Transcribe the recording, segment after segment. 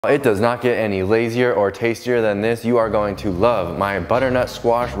It does not get any lazier or tastier than this. You are going to love my butternut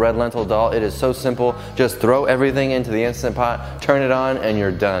squash red lentil dal. It is so simple. Just throw everything into the Instant Pot, turn it on, and you're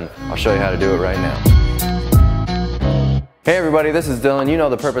done. I'll show you how to do it right now. Hey everybody, this is Dylan. You know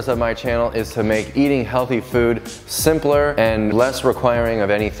the purpose of my channel is to make eating healthy food simpler and less requiring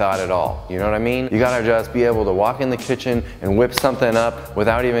of any thought at all. You know what I mean? You gotta just be able to walk in the kitchen and whip something up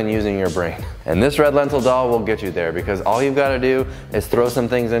without even using your brain. And this red lentil dal will get you there because all you've gotta do is throw some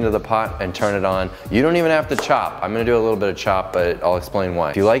things into the pot and turn it on. You don't even have to chop. I'm gonna do a little bit of chop, but I'll explain why.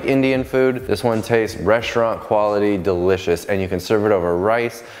 If you like Indian food, this one tastes restaurant quality, delicious, and you can serve it over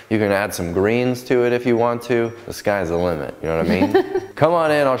rice. You can add some greens to it if you want to. The sky's the limit. You know what I mean? Come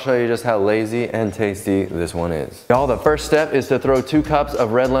on in, I'll show you just how lazy and tasty this one is. Y'all, the first step is to throw 2 cups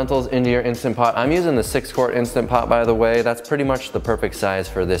of red lentils into your Instant Pot. I'm using the 6-quart Instant Pot, by the way. That's pretty much the perfect size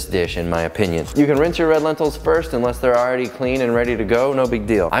for this dish, in my opinion. You can rinse your red lentils first, unless they're already clean and ready to go, no big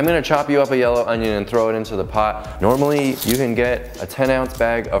deal. I'm gonna chop you up a yellow onion and throw it into the pot. Normally, you can get a 10-ounce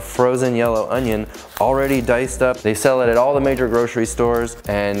bag of frozen yellow onion already diced up. They sell it at all the major grocery stores,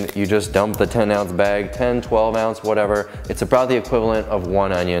 and you just dump the 10-ounce bag, 10, 12-ounce, whatever. It's about the equivalent of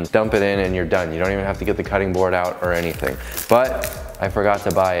 1 onion. Dump it in and you're done. You don't even have to get the cutting board out or anything. But I forgot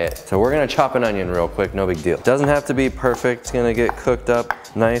to buy it. So we're gonna chop an onion real quick, no big deal. Doesn't have to be perfect. It's gonna get cooked up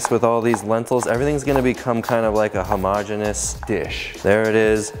nice with all these lentils. Everything's gonna become kind of like a homogeneous dish. There it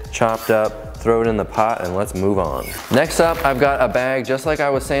is, chopped up. Throw it in the pot and let's move on. Next up, I've got a bag, just like I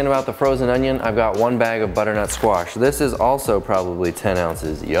was saying about the frozen onion, I've got 1 bag of butternut squash. This is also probably 10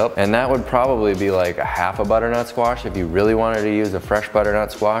 ounces, yup. And that would probably be like a half a butternut squash if you really wanted to use a fresh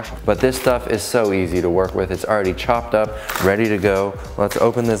butternut squash. But this stuff is so easy to work with. It's already chopped up, ready to go. Let's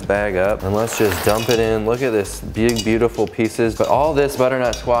open this bag up and let's just dump it in. Look at this big, beautiful pieces. But all this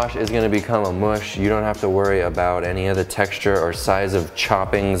butternut squash is gonna become a mush. You don't have to worry about any of the texture or size of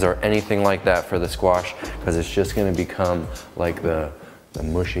choppings or anything like that for the squash, because it's just going to become like the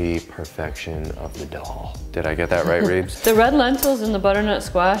mushy perfection of the dal. Did I get that right, Reebs? The red lentils and the butternut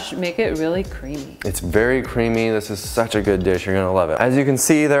squash make it really creamy. It's very creamy. This is such a good dish. You're gonna love it. As you can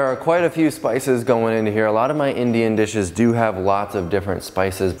see, there are quite a few spices going into here. A lot of my Indian dishes do have lots of different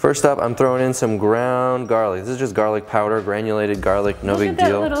spices. First up, I'm throwing in some ground garlic. This is just garlic powder, granulated garlic, no big deal.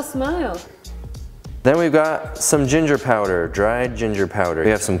 Look at that little smile. Then we've got some ginger powder, dried ginger powder.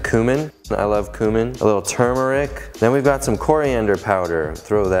 We have some cumin. I love cumin. A little turmeric. Then we've got some coriander powder.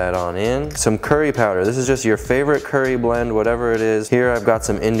 Throw that on in. Some curry powder. This is just your favorite curry blend, whatever it is. Here I've got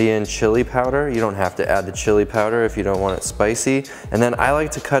some Indian chili powder. You don't have to add the chili powder if you don't want it spicy. And then I like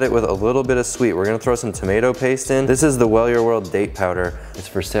to cut it with a little bit of sweet. We're gonna throw some tomato paste in. This is the Well Your World date powder. It's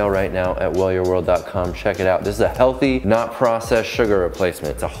for sale right now at wellyourworld.com. Check it out. This is a healthy, not processed sugar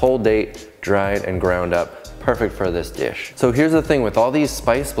replacement. It's a whole date, dried and ground up. Perfect for this dish. So here's the thing with all these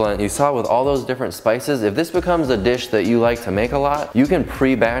spice blends, you saw with all those different spices, if this becomes a dish that you like to make a lot, you can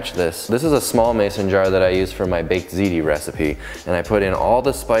pre-batch this. This is a small mason jar that I use for my baked ziti recipe. And I put in all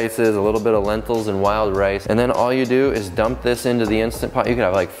the spices, a little bit of lentils and wild rice, and then all you do is dump this into the Instant Pot. You could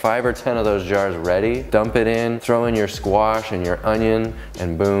have like 5 or 10 of those jars ready. Dump it in, throw in your squash and your onion,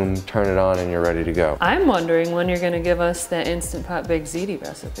 and boom, turn it on and you're ready to go. I'm wondering when you're gonna give us that Instant Pot baked ziti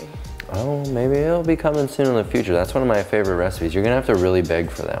recipe. Oh, maybe it'll be coming soon in the future. That's one of my favorite recipes. You're gonna have to really beg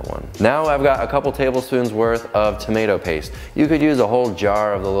for that one. Now I've got a couple tablespoons worth of tomato paste. You could use a whole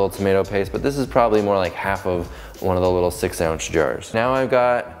jar of the little tomato paste, but this is probably more like half of one of the little 6-ounce jars. Now I've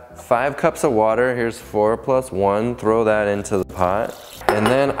got 5 cups of water. Here's 4 plus 1. Throw that into the pot. And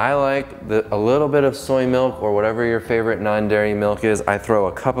then I like a little bit of soy milk or whatever your favorite non-dairy milk is. I throw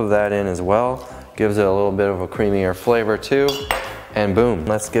a cup of that in as well. Gives it a little bit of a creamier flavor too. And boom,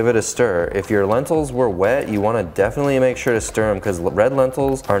 let's give it a stir. If your lentils were wet, you want to definitely make sure to stir them because red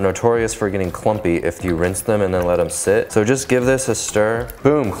lentils are notorious for getting clumpy if you rinse them and then let them sit. So just give this a stir.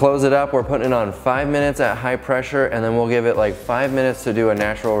 Boom, close it up. We're putting it on 5 minutes at high pressure and then we'll give it like 5 minutes to do a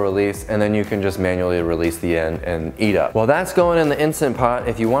natural release and then you can just manually release the end and eat up. Well, that's going in the Instant Pot.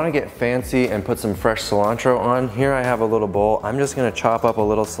 If you want to get fancy and put some fresh cilantro on, here I have a little bowl. I'm just going to chop up a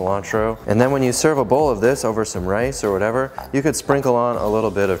little cilantro. And then when you serve a bowl of this over some rice or whatever, you could sprinkle on a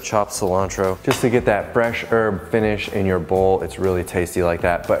little bit of chopped cilantro just to get that fresh herb finish in your bowl. It's really tasty like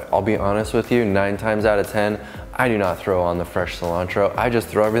that. But I'll be honest with you, 9 times out of 10, I do not throw on the fresh cilantro. I just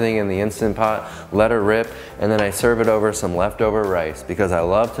throw everything in the Instant Pot, let it rip, and then I serve it over some leftover rice because I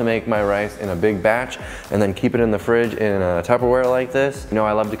love to make my rice in a big batch and then keep it in the fridge in a Tupperware like this. You know,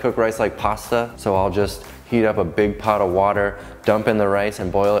 I love to cook rice like pasta, so I'll just heat up a big pot of water, dump in the rice and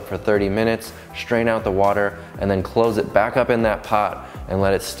boil it for 30 minutes, strain out the water, and then close it back up in that pot and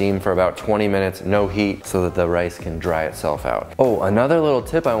let it steam for about 20 minutes, no heat, so that the rice can dry itself out. Oh, another little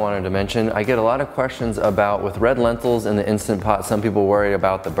tip I wanted to mention, I get a lot of questions about with red lentils in the Instant Pot, some people worry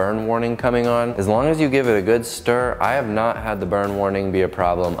about the burn warning coming on. As long as you give it a good stir, I have not had the burn warning be a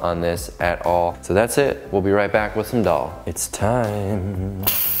problem on this at all. So that's it. We'll be right back with some dal. It's time.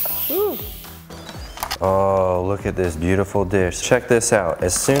 Woo. Oh, look at this beautiful dish. Check this out.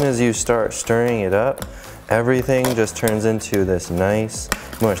 As soon as you start stirring it up, everything just turns into this nice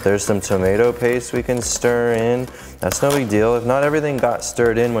mush. There's some tomato paste we can stir in. That's no big deal. If not everything got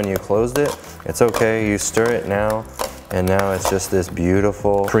stirred in when you closed it, it's okay. You stir it now, and now it's just this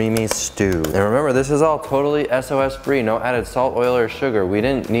beautiful creamy stew. And remember, this is all totally SOS free, no added salt, oil, or sugar. We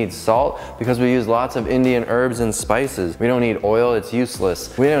didn't need salt because we use lots of Indian herbs and spices. We don't need oil, it's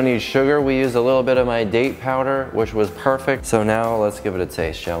useless. We don't need sugar, we used a little bit of my date powder, which was perfect. So now let's give it a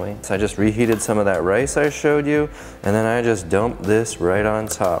taste, shall we? So I just reheated some of that rice I showed you, and then I just dumped this right on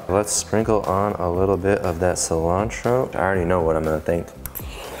top. Let's sprinkle on a little bit of that cilantro. I already know what I'm gonna think.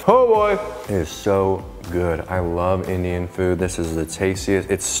 Oh boy, it is so good. I love Indian food. This is the tastiest.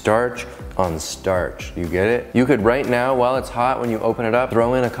 It's starch on starch. You get it? You could right now, while it's hot, when you open it up,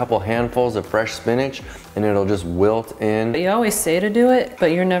 throw in a couple handfuls of fresh spinach and it'll just wilt in. You always say to do it,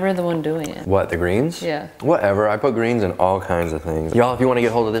 but you're never the one doing it. What, the greens? Yeah. Whatever, I put greens in all kinds of things. Y'all, if you want to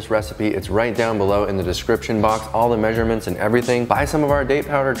get hold of this recipe, it's right down below in the description box, all the measurements and everything. Buy some of our date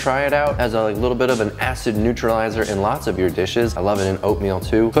powder, try it out as a little bit of an acid neutralizer in lots of your dishes. I love it in oatmeal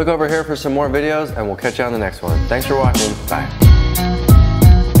too. Click over here for some more videos and we'll catch you on the next one. Thanks for watching, bye.